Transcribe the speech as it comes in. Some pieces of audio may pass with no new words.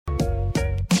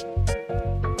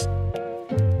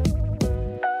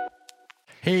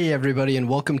Hey, everybody, and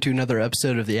welcome to another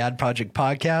episode of the Ad Project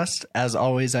Podcast. As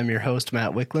always, I'm your host,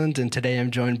 Matt Wickland, and today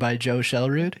I'm joined by Joe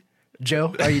Shelrud.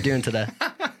 Joe, how are you doing today?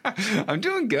 I'm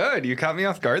doing good. You caught me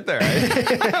off guard there.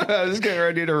 I was getting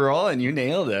ready to roll, and you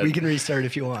nailed it. We can restart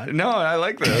if you want. No, I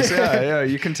like this. Yeah.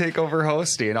 You can take over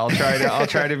hosting. I'll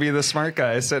try to be the smart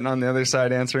guy sitting on the other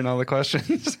side answering all the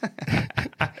questions.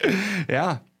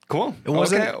 Yeah. Cool. It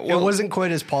wasn't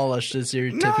quite as polished as your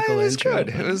typical intro. Good.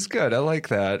 It was good. I like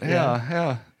that.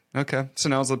 Yeah. Okay. So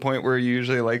now's the point where you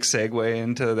usually like segue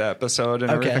into the episode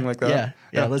and everything like that.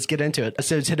 Yeah. Let's get into it.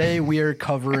 So today we are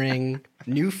covering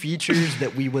new features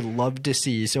that we would love to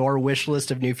see. So our wish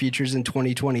list of new features in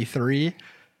 2023.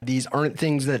 These aren't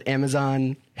things that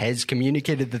Amazon has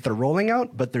communicated that they're rolling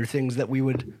out, but they're things that we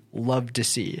would love to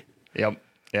see. Yep.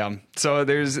 Yeah. So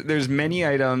there's many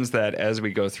items that as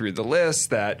we go through the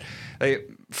list that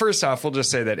first off, we'll just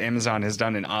say that Amazon has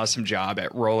done an awesome job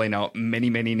at rolling out many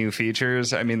new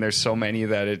features. I mean, there's so many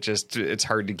that it's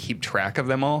hard to keep track of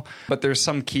them all, but there's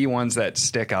some key ones that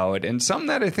stick out and some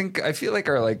that I feel like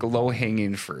are like low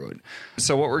hanging fruit.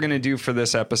 So what we're going to do for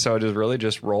this episode is really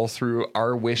just roll through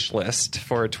our wish list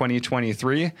for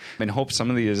 2023 and hope some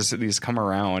of these come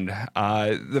around.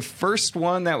 The first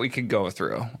one that we could go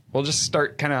through, we'll just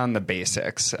start kind of on the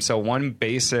basics. So one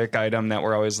basic item that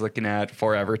we're always looking at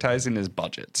for advertising is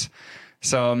budgets.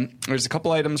 So there's a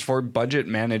couple items for budget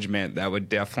management that would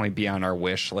definitely be on our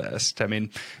wish list. I mean,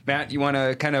 Matt, you want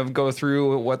to kind of go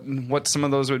through what some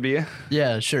of those would be?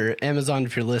 Yeah, sure. Amazon,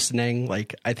 if you're listening,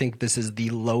 I think this is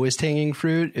the lowest hanging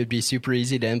fruit. It'd be super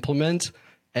easy to implement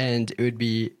and it would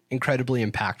be incredibly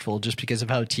impactful just because of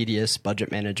how tedious budget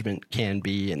management can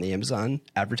be in the Amazon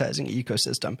advertising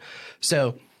ecosystem.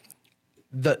 So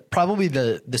probably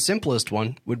the simplest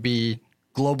one would be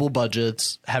global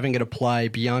budgets, having it apply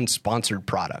beyond sponsored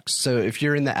products. So if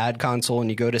you're in the ad console and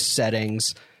you go to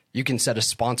settings, you can set a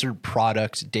sponsored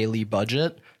product daily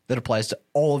budget that applies to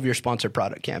all of your sponsored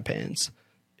product campaigns.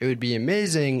 It would be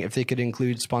amazing if they could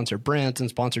include sponsored brands and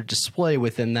sponsored display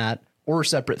within that, or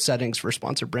separate settings for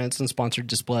sponsored brands and sponsored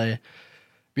display,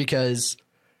 because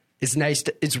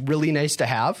it's really nice to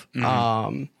have.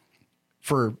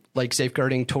 For like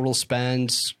safeguarding total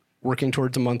spend, working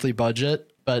towards a monthly budget,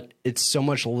 but it's so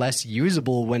much less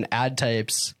usable when ad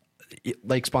types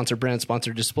like sponsored brand,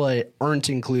 sponsored display aren't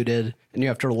included, and you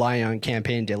have to rely on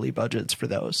campaign daily budgets for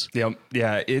those. Yep.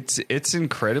 Yeah, it's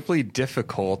incredibly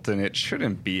difficult, and it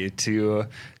shouldn't be, to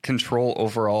control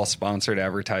overall sponsored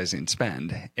advertising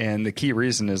spend. And the key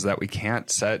reason is that we can't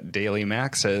set daily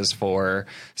maxes for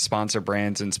sponsored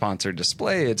brands and sponsored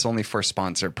display. It's only for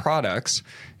sponsored products.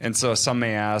 And so some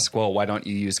may ask, well, why don't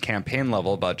you use campaign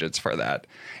level budgets for that?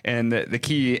 And the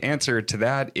key answer to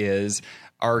that is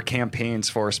our campaigns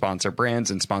for sponsored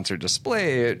brands and sponsored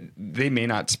display, they may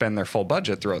not spend their full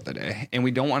budget throughout the day. And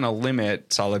we don't want to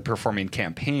limit solid performing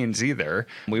campaigns either.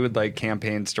 We would like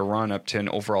campaigns to run up to an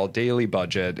overall daily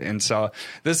budget. And so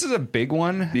this is a big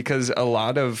one because a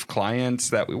lot of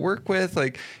clients that we work with,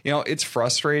 it's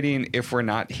frustrating if we're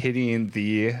not hitting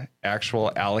the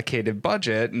actual allocated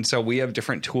budget. And so we have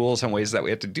different tools and ways that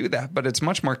we have to do that, but it's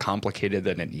much more complicated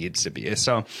than it needs to be.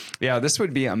 So yeah, this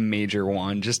would be a major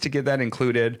one just to get that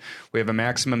included. We have a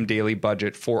maximum daily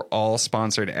budget for all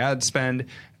sponsored ad spend.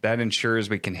 That ensures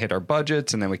we can hit our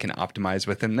budgets and then we can optimize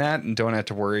within that and don't have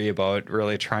to worry about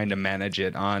really trying to manage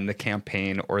it on the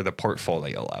campaign or the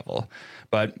portfolio level.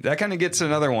 But that kind of gets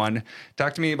another one.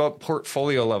 Talk to me about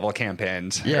portfolio level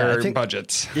campaigns or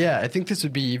budgets. Yeah, I think this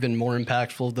would be even more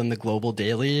impactful than the global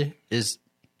daily, is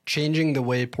changing the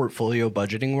way portfolio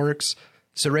budgeting works.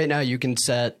 So right now you can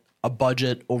set a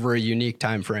budget over a unique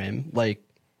time frame, like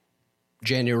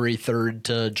January 3rd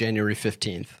to January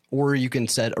 15th, or you can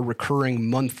set a recurring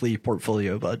monthly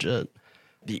portfolio budget.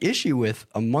 The issue with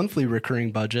a monthly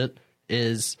recurring budget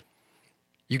is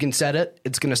you can set it.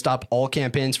 It's going to stop all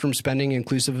campaigns from spending,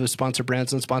 inclusive of sponsored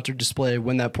brands and sponsored display,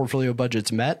 when that portfolio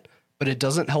budget's met, but it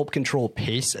doesn't help control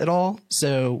pace at all.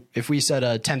 So if we set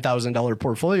a $10,000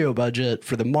 portfolio budget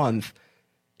for the month,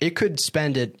 it could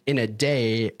spend it in a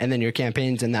day, and then your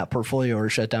campaigns in that portfolio are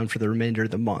shut down for the remainder of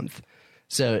the month.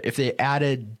 So if they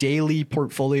added daily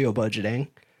portfolio budgeting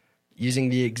using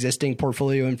the existing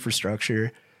portfolio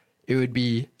infrastructure, it would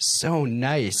be so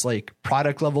nice. Like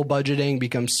product level budgeting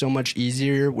becomes so much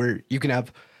easier, where you can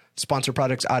have sponsored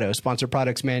products auto, sponsored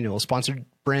products manual, sponsored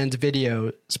brands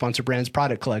video, sponsored brands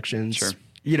product collections. Sure.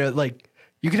 You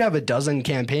could have a dozen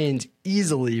campaigns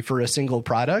easily for a single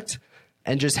product,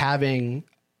 and just having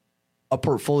a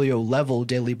portfolio level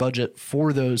daily budget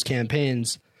for those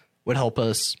campaigns would help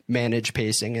us manage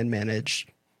pacing and manage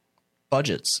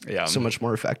budgets so much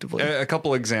more effectively. A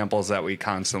couple examples that we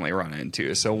constantly run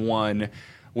into. So one,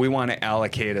 we want to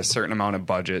allocate a certain amount of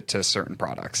budget to certain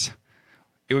products.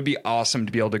 It would be awesome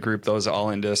to be able to group those all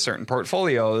into certain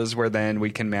portfolios where then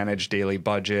we can manage daily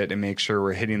budget and make sure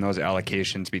we're hitting those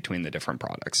allocations between the different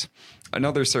products.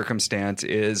 Another circumstance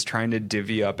is trying to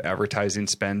divvy up advertising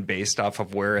spend based off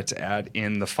of where it's at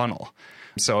in the funnel.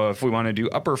 So if we want to do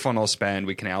upper funnel spend,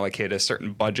 we can allocate a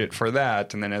certain budget for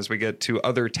that. And then as we get to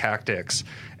other tactics,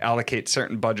 allocate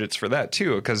certain budgets for that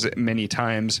too, because many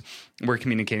times we're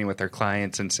communicating with our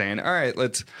clients and saying, all right,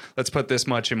 let's put this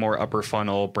much in more upper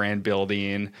funnel brand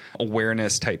building,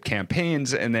 awareness type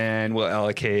campaigns, and then we'll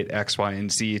allocate X, Y, and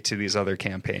Z to these other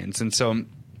campaigns. And so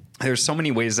there's so many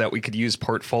ways that we could use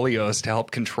portfolios to help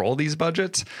control these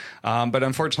budgets. But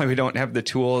unfortunately, we don't have the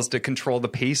tools to control the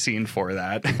pacing for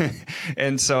that.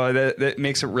 And so that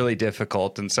makes it really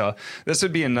difficult. And so this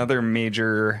would be another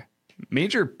major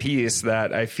piece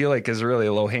that I feel like is really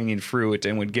low hanging fruit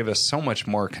and would give us so much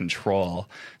more control.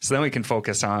 So then we can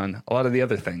focus on a lot of the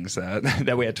other things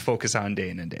that we had to focus on day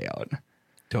in and day out.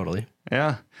 Totally.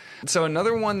 Yeah. So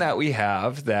another one that we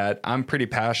have that I'm pretty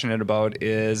passionate about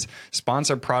is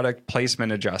sponsor product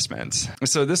placement adjustments.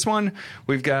 So this one,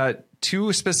 we've got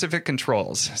two specific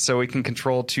controls. So we can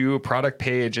control to product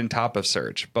page and top of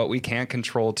search, but we can't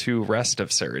control to rest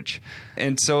of search.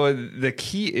 And so the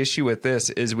key issue with this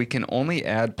is we can only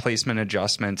add placement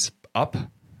adjustments up.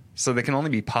 So they can only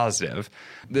be positive.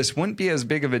 This wouldn't be as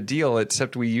big of a deal,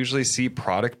 except we usually see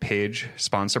product page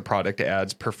sponsor product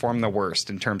ads perform the worst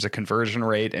in terms of conversion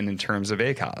rate and in terms of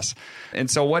ACOS. And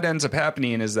so what ends up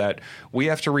happening is that we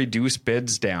have to reduce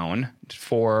bids down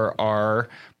for our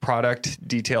product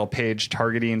detail page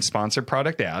targeting sponsored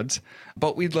product ads,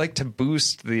 but we'd like to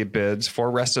boost the bids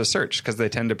for rest of search because they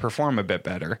tend to perform a bit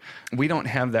better. We don't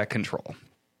have that control.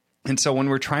 And so when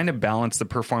we're trying to balance the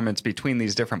performance between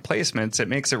these different placements, it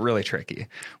makes it really tricky.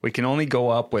 We can only go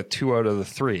up with 2 out of the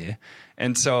 3.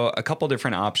 And so a couple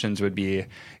different options would be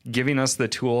giving us the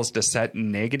tools to set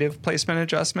negative placement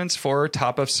adjustments for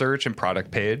top of search and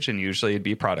product page, and usually it'd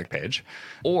be product page,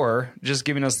 or just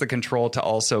giving us the control to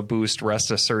also boost rest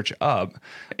of search up.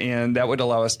 And that would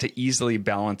allow us to easily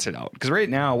balance it out. Because right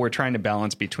now we're trying to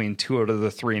balance between 2 out of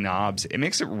the 3 knobs. It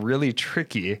makes it really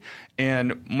tricky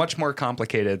and much more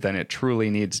complicated than it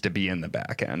truly needs to be in the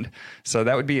back end. So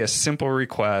that would be a simple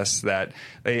request that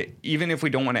even if we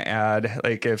don't want to add,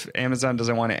 like if Amazon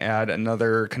doesn't want to add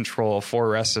another control for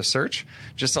rest of search,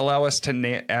 just allow us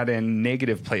to add in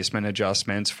negative placement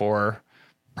adjustments for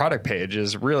product page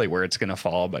is really where it's going to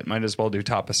fall, but might as well do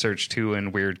top of search too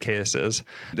in weird cases.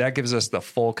 That gives us the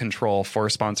full control for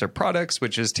sponsored products,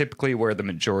 which is typically where the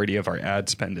majority of our ad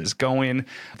spend is going.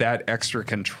 That extra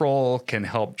control can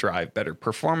help drive better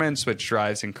performance, which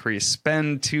drives increased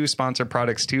spend to sponsored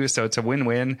products too. So it's a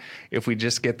win-win if we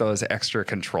just get those extra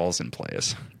controls in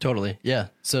place. Totally. Yeah.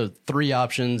 So 3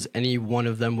 options, any one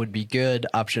of them would be good.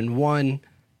 Option 1,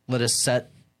 let us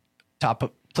set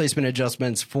top placement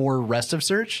adjustments for rest of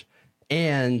search,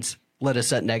 and let us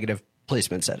set negative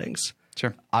placement settings.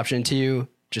 Sure. Option 2,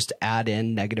 just add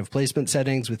in negative placement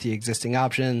settings with the existing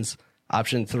options.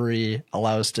 Option 3,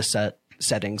 allow us to set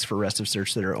settings for rest of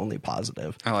search that are only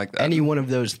positive. I like that. Any one of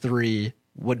those 3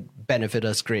 would benefit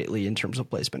us greatly in terms of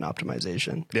placement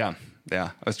optimization. Yeah.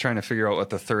 I was trying to figure out what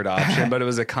the third option, but it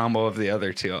was a combo of the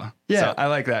other 2. Yeah. So I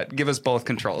like that. Give us both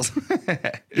controls.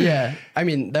 Yeah. I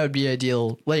mean, that would be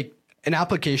ideal. Like an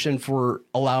application for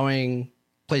allowing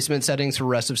placement settings for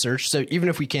rest of search. So even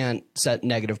if we can't set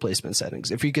negative placement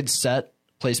settings, if we could set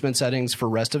placement settings for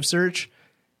rest of search,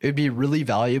 it would be really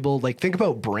valuable. Like think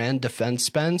about brand defense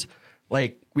spend.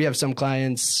 Like we have some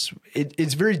clients,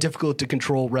 it's very difficult to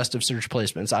control rest of search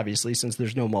placements, obviously, since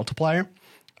there's no multiplier.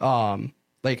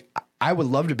 Like I would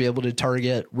love to be able to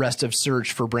target rest of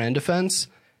search for brand defense.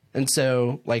 And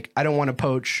so like, I don't want to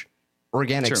poach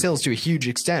organic sales to a huge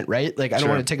extent, right? Like I don't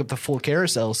want to take up the full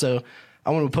carousel. So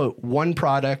I want to put 1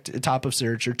 product at top of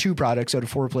search or 2 products out of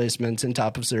 4 placements in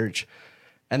top of search.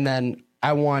 And then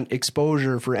I want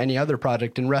exposure for any other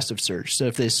product in rest of search. So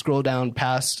if they scroll down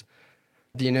past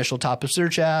the initial top of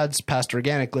search ads, past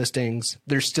organic listings,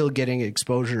 they're still getting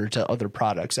exposure to other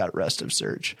products at rest of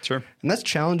search. Sure. And that's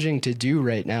challenging to do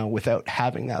right now without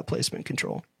having that placement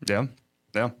control. Yeah.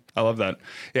 I love that.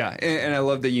 Yeah. And I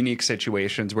love the unique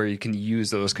situations where you can use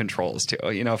those controls too.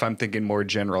 You know, if I'm thinking more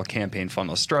general campaign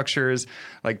funnel structures,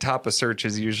 like top of search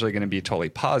is usually going to be totally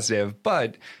positive.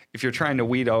 But if you're trying to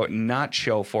weed out and not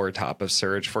show for top of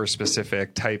search for a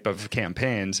specific type of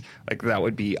campaigns, like that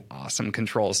would be awesome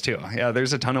controls too. Yeah.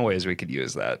 There's a ton of ways we could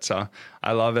use that. So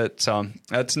I love it. So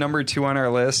that's number 2 on our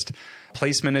list.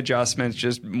 placement adjustments,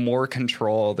 just more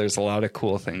control. There's a lot of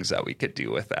cool things that we could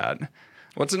do with that.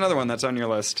 What's another one that's on your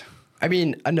list? I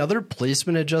mean, another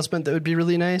placement adjustment that would be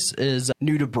really nice is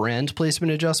new to brand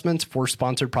placement adjustments for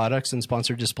sponsored products and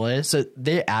sponsored display. So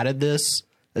they added this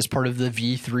as part of the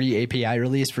V3 API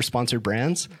release for sponsored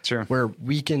brands, sure, where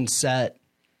we can set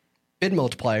bid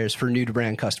multipliers for new to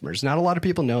brand customers. Not a lot of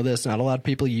people know this. Not a lot of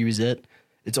people use it.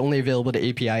 It's only available to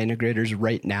API integrators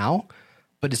right now,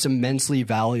 but it's immensely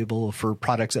valuable for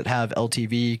products that have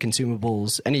LTV,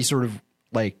 consumables, any sort of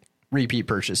like repeat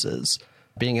purchases,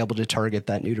 being able to target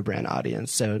that new to brand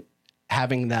audience. So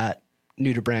having that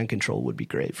new to brand control would be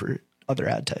great for other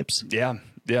ad types. Yeah.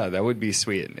 Yeah, that would be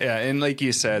sweet. Yeah, and like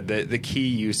you said, the key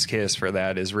use case for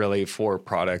that is really for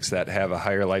products that have a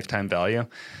higher lifetime value.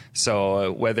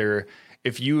 So whether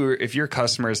if your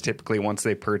customers typically, once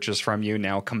they purchase from you,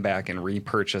 now come back and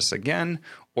repurchase again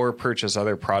or purchase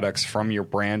other products from your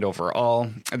brand overall,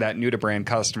 that new to brand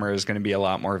customer is going to be a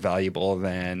lot more valuable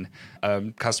than a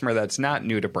customer that's not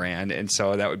new to brand. And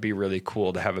so that would be really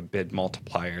cool to have a bid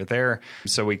multiplier there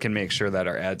so we can make sure that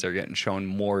our ads are getting shown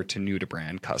more to new to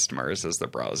brand customers as they're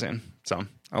browsing. So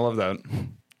I love that.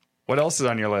 What else is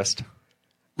on your list?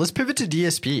 Let's pivot to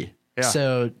DSP. Yeah.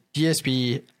 So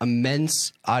DSP,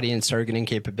 immense audience targeting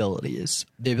capabilities.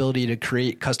 The ability to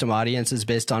create custom audiences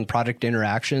based on product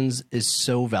interactions is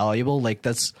so valuable. Like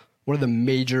that's one of the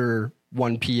major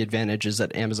 1P advantages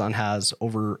that Amazon has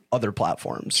over other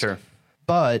platforms. Sure.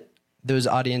 But those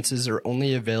audiences are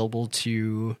only available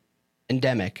to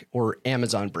endemic or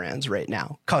Amazon brands right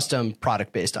now, custom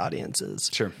product-based audiences.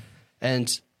 Sure.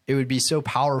 And it would be so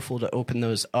powerful to open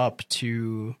those up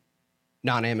to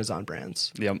non-Amazon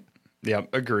brands. Yep. Yep,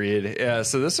 agreed. Yeah,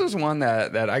 so this was one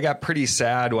that I got pretty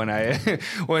sad when I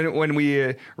when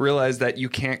we realized that you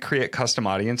can't create custom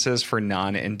audiences for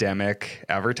non-endemic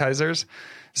advertisers.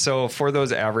 So for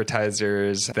those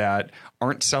advertisers that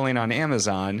aren't selling on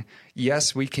Amazon,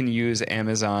 yes, we can use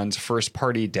Amazon's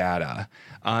first-party data,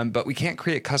 but we can't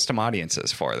create custom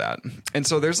audiences for that. And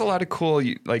so there's a lot of cool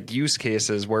like use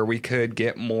cases where we could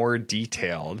get more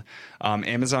detailed.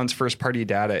 Amazon's first-party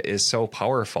data is so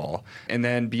powerful, and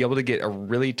then be able to get a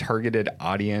really targeted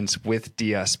audience with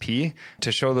DSP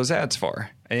to show those ads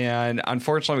for. And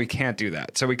unfortunately, we can't do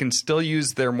that. So we can still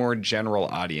use their more general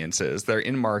audiences, their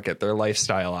in-market, their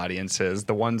lifestyle audiences,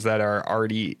 the ones that are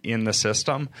already in the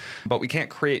system, but we can't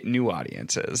create new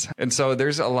audiences. And so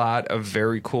there's a lot of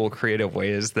very cool creative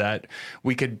ways that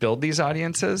we could build these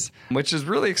audiences, which is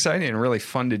really exciting and really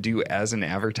fun to do as an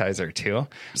advertiser too.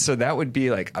 So that would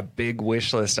be like a big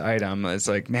wish list item. It's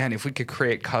like, man, if we could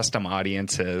create custom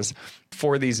audiences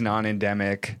for these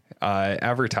non-endemic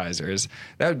advertisers,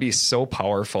 that would be so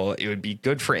powerful. It would be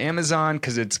good for Amazon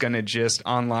because it's going to just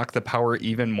unlock the power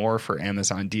even more for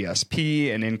Amazon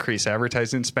DSP and increase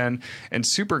advertising spend, and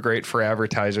super great for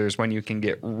advertisers when you can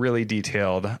get really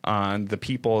detailed on the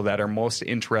people that are most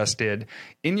interested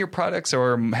in your products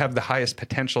or have the highest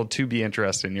potential to be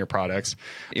interested in your products.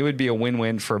 It would be a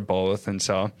win-win for both. And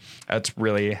so that's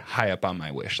really high up on my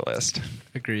wish list.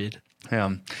 Agreed.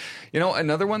 Yeah. You know,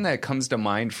 another one that comes to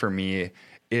mind for me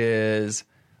is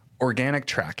organic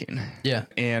tracking,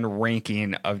 and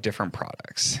ranking of different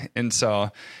products. And so,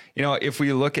 you know, if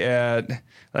we look at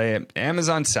like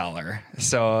Amazon seller,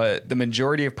 so the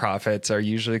majority of profits are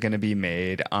usually going to be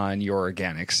made on your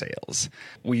organic sales.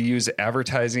 We use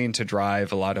advertising to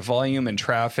drive a lot of volume and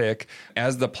traffic.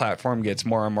 As the platform gets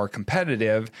more and more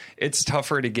competitive, it's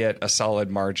tougher to get a solid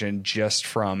margin just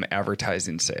from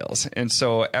advertising sales. And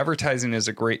so advertising is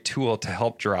a great tool to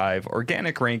help drive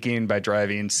organic ranking by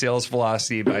driving sales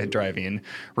velocity, by driving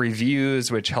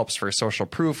reviews, which helps for social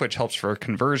proof, which helps for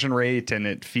conversion rate, and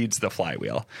it feeds the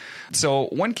flywheel. So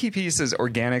one key piece is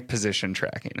organic position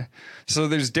tracking. So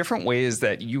there's different ways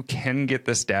that you can get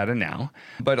this data now,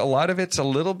 but a lot of it's a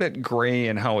little bit gray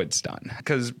in how it's done,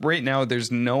 because right now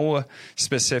there's no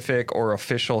specific or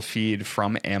official feed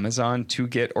from Amazon to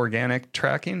get organic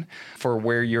tracking for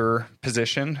where you're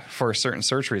positioned for certain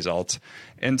search results.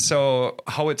 And so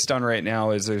how it's done right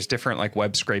now is there's different like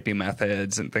web scraping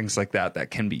methods and things like that that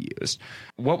can be used.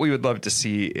 What we would love to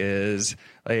see is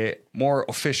more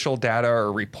official data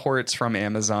or reports from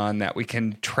Amazon that we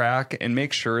can track and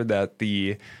make sure that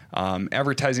the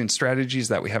advertising strategies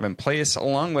that we have in place,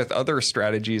 along with other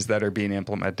strategies that are being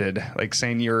implemented, like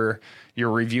saying you're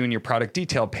reviewing your product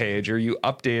detail page, or you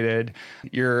updated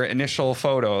your initial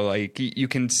photo. Like you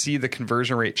can see the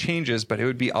conversion rate changes, but it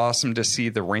would be awesome to see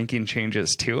the ranking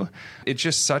changes too. It's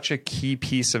just such a key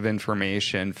piece of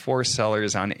information for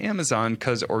sellers on Amazon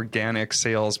because organic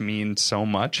sales mean so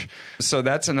much. So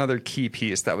that's another key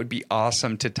piece that would be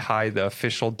awesome to tie the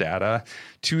official data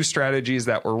to strategies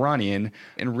that we're running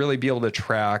and really be able to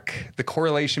track the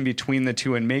correlation between the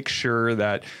two and make sure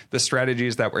that the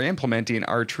strategies that we're implementing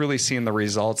are truly seeing the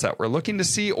results that we're looking to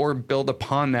see, or build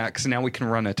upon that, because now we can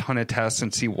run a ton of tests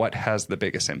and see what has the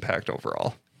biggest impact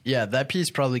overall. Yeah, that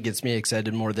piece probably gets me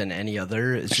excited more than any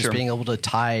other. It's just being able to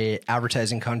tie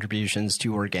advertising contributions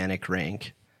to organic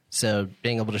rank. So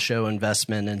being able to show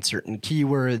investment in certain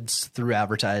keywords through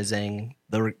advertising,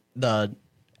 the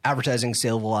advertising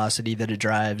sale velocity that it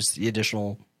drives, the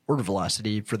additional order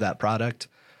velocity for that product,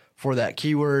 for that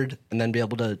keyword, and then be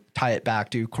able to tie it back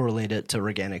to correlate it to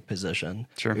organic position.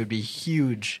 It would be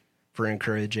huge for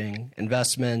encouraging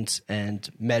investment and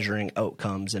measuring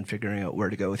outcomes and figuring out where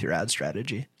to go with your ad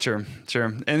strategy. Sure.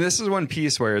 And this is one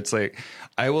piece where it's like,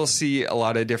 I will see a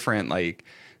lot of different like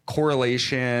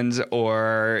correlations,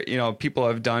 or, people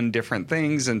have done different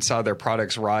things and saw their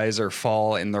products rise or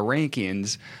fall in the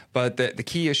rankings. But the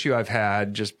key issue I've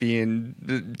had, just being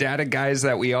the data guys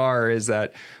that we are, is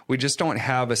that we just don't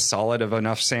have a solid of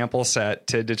enough sample set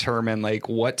to determine like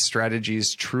what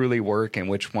strategies truly work and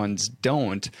which ones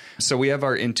don't. So we have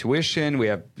our intuition, we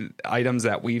have items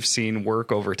that we've seen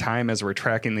work over time as we're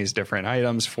tracking these different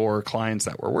items for clients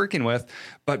that we're working with,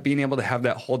 but being able to have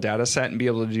that whole data set and be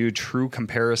able to do true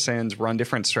comparisons, run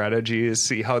different strategies,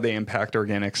 see how they impact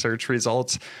organic search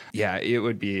results. Yeah, it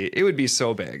would be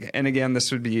so big. And again,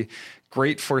 this would be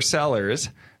great for sellers.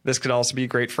 This could also be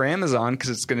great for Amazon because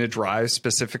it's going to drive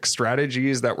specific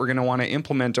strategies that we're going to want to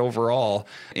implement overall.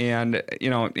 And,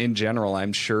 in general,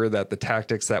 I'm sure that the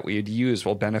tactics that we'd use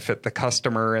will benefit the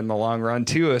customer in the long run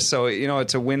too. So,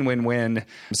 it's a win-win-win.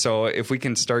 So if we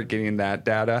can start getting that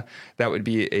data, that would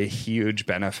be a huge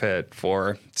benefit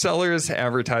for sellers,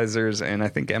 advertisers, and I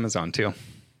think Amazon too.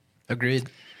 Agreed.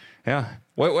 Yeah.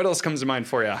 What else comes to mind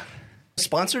for you?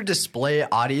 Sponsored display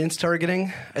audience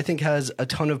targeting, I think, has a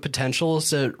ton of potential.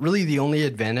 So really the only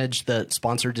advantage that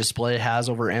sponsored display has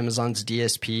over Amazon's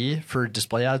DSP for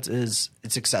display ads is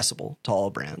it's accessible to all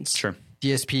brands. Sure.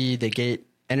 DSP, they gate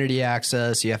entity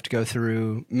access. You have to go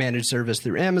through managed service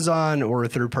through Amazon or a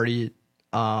third-party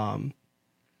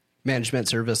management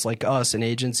service like us, an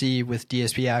agency with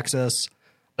DSP access.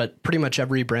 But pretty much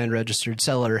every brand registered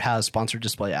seller has sponsored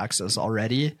display access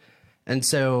already. And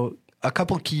so a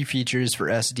couple key features for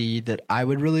SD that I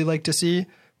would really like to see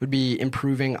would be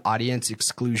improving audience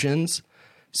exclusions.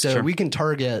 So we can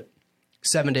target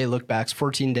 7-day lookbacks,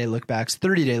 14-day lookbacks,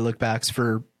 30-day lookbacks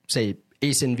for, say,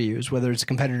 ASIN views, whether it's a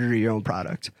competitor or your own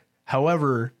product.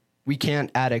 However, we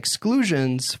can't add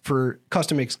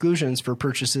custom exclusions for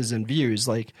purchases and views.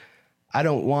 Like, I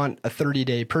don't want a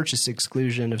 30-day purchase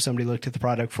exclusion if somebody looked at the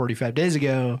product 45 days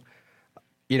ago.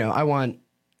 I want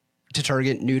to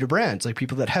target new to brands, like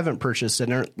people that haven't purchased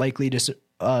and aren't likely to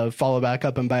follow back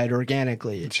up and buy it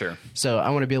organically. Sure. So I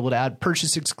want to be able to add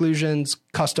purchase exclusions,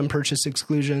 custom purchase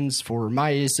exclusions for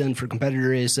my ASIN, for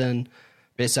competitor ASIN,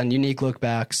 based on unique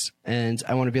lookbacks. And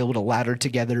I want to be able to ladder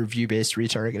together view-based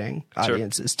retargeting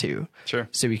audiences too. Sure.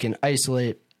 So we can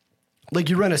isolate, like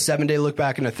you run a 7-day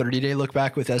lookback and a 30-day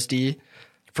lookback with SD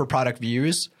for product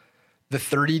views. The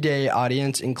 30-day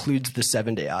audience includes the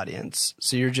 7-day audience.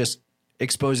 So you're just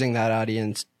exposing that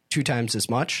audience 2 times as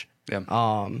much.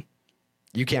 Yeah.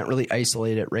 You can't really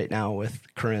isolate it right now with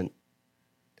current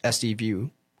SD view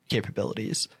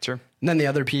capabilities. Sure. And then the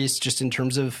other piece, just in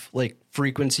terms of like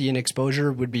frequency and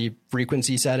exposure, would be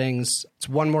frequency settings. It's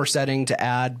one more setting to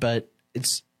add, but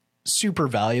it's super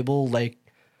valuable. Like,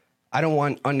 I don't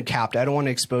want uncapped. I don't want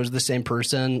to expose the same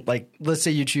person. Like, let's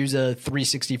say you choose a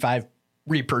 365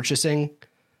 repurchasing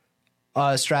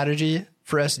strategy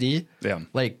for SD. Yeah.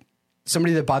 Like,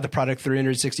 somebody that bought the product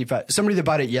 365, somebody that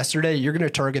bought it yesterday, you're going to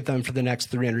target them for the next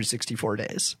 364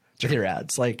 days with your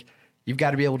ads. Like, you've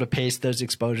got to be able to pace those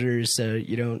exposures so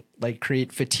you don't like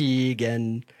create fatigue,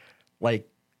 and like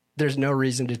there's no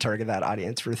reason to target that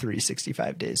audience for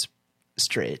 365 days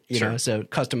straight, you know? So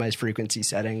customized frequency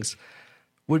settings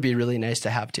would be really nice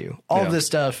to have too. All of this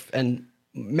stuff and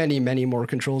many, many more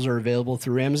controls are available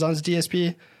through Amazon's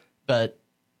DSP, but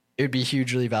it would be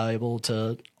hugely valuable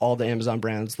to all the Amazon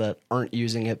brands that aren't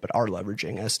using it but are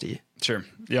leveraging SD. Sure.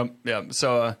 Yep.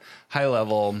 So high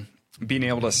level, being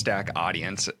able to stack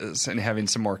audiences and having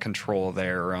some more control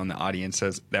there around the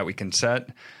audiences that we can set.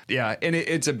 Yeah, and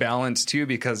it's a balance too,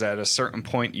 because at a certain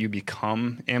point you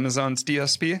become Amazon's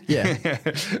DSP. Yeah.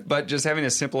 But just having a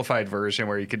simplified version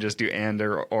where you could just do and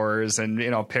or ors and,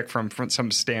 you know, pick from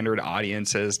some standard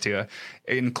audiences to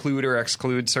include or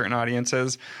exclude certain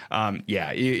audiences.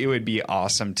 It would be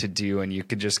awesome to do, and you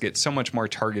could just get so much more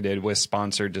targeted with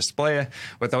sponsored display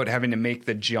without having to make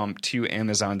the jump to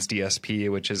Amazon's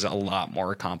DSP, which is a lot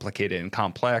more complicated and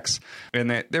complex.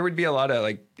 And there would be a lot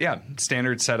of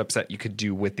standard setups that you could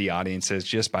do with the audiences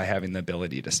just by having the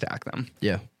ability to stack them.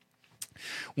 Yeah.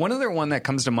 One other one that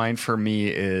comes to mind for me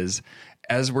is,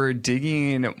 as we're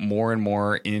digging more and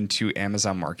more into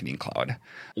Amazon Marketing Cloud,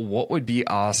 what would be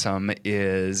awesome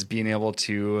is being able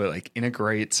to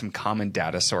integrate some common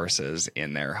data sources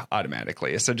in there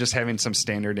automatically. So just having some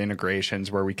standard integrations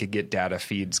where we could get data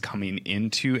feeds coming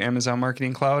into Amazon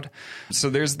Marketing Cloud. So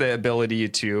there's the ability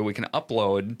we can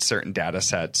upload certain data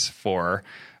sets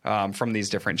from these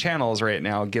different channels right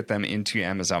now, get them into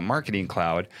Amazon Marketing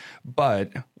Cloud.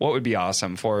 But what would be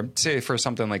awesome for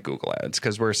something like Google Ads,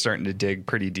 because we're starting to dig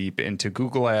pretty deep into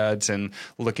Google Ads and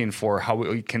looking for how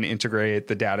we can integrate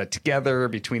the data together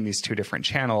between these two different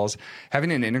channels.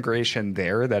 Having an integration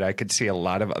there that I could see a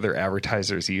lot of other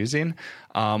advertisers using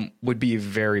would be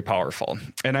very powerful.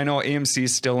 And I know AMC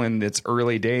is still in its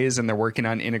early days, and they're working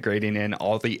on integrating in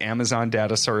all the Amazon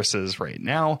data sources right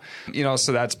now.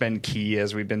 So that's been key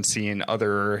as we've been seeing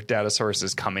other data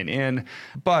sources coming in.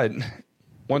 But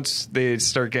once they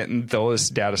start getting those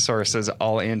data sources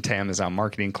all into Amazon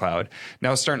Marketing Cloud,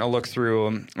 now starting to look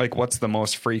through what's the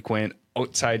most frequent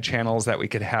outside channels that we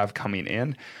could have coming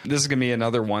in. This is going to be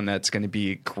another one that's going to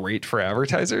be great for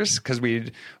advertisers, because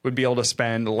we would be able to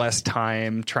spend less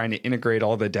time trying to integrate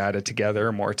all the data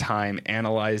together, more time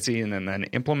analyzing and then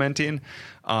implementing.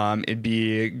 It'd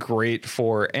be great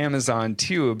for Amazon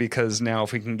too, because now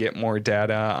if we can get more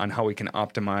data on how we can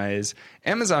optimize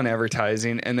Amazon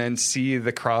advertising and then see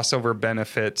the crossover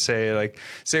benefit, say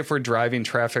if we're driving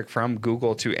traffic from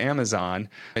Google to Amazon,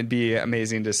 it'd be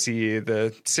amazing to see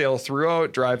the sale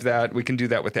throughout, drive that. We can do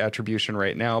that with attribution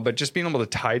right now, but just being able to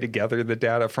tie together the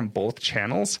data from both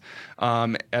channels,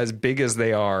 as big as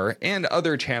they are, and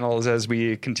other channels as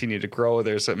we continue to grow.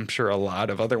 There's, I'm sure, a lot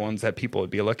of other ones that people would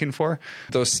be looking for.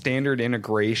 Those standard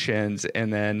integrations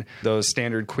and then those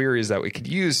standard queries that we could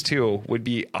use too would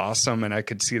be awesome. And I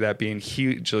could see that being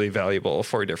hugely valuable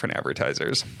for different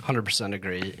advertisers. 100%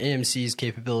 agree. AMC's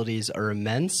capabilities are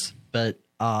immense, but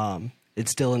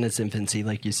it's still in its infancy,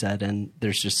 like you said, and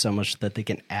there's just so much that they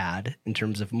can add in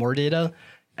terms of more data.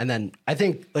 And then I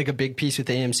think a big piece with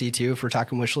AMC too, if we're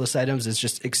talking wish list items, is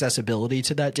just accessibility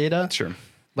to that data. Sure.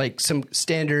 Some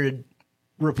standard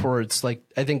reports,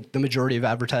 I think the majority of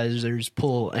advertisers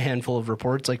pull a handful of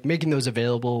reports, making those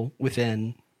available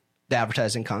within the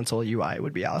advertising console UI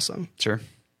would be awesome. Sure.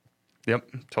 Yep.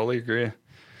 Totally agree.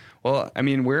 Well, I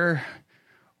mean, we're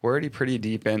already pretty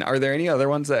deep in. Are there any other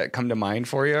ones that come to mind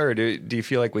for you, or do you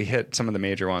feel like we hit some of the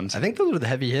major ones? I think those were the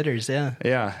heavy hitters. Yeah.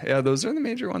 Yeah. Those are the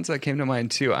major ones that came to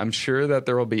mind too. I'm sure that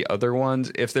there will be other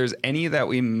ones. If there's any that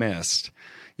we missed,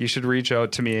 you should reach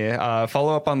out to me.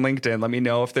 Follow up on LinkedIn. Let me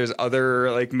know if there's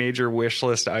other major wish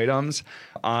list items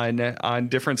on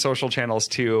different social channels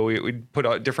too. We put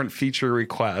out different feature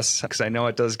requests, because I know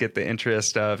it does get the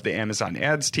interest of the Amazon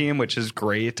ads team, which is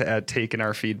great at taking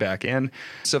our feedback in.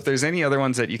 So if there's any other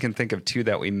ones that you can think of too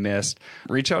that we missed,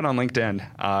 reach out on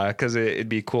LinkedIn, because it'd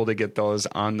be cool to get those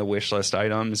on the wish list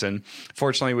items. And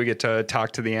fortunately, we get to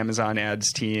talk to the Amazon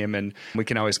ads team, and we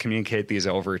can always communicate these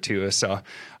over to us. So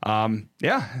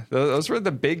those were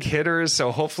the big hitters.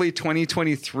 So hopefully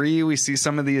 2023, we see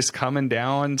some of these coming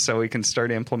down so we can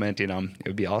start implementing them. It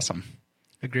would be awesome.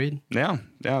 Agreed. Yeah.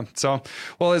 So,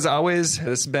 well, as always, this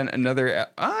has been another.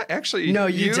 Actually, no,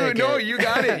 you take it. You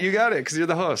got it. You got it, because you're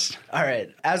the host. All right.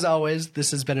 As always,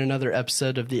 this has been another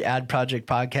episode of the Ad Project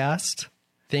Podcast.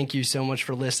 Thank you so much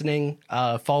for listening.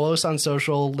 Follow us on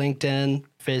social, LinkedIn,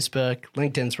 Facebook.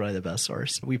 LinkedIn's probably the best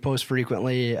source. We post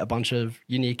frequently a bunch of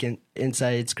unique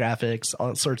insights, graphics,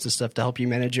 all sorts of stuff to help you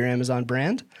manage your Amazon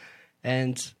brand.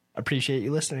 And appreciate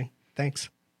you listening. Thanks.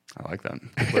 I like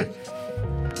that.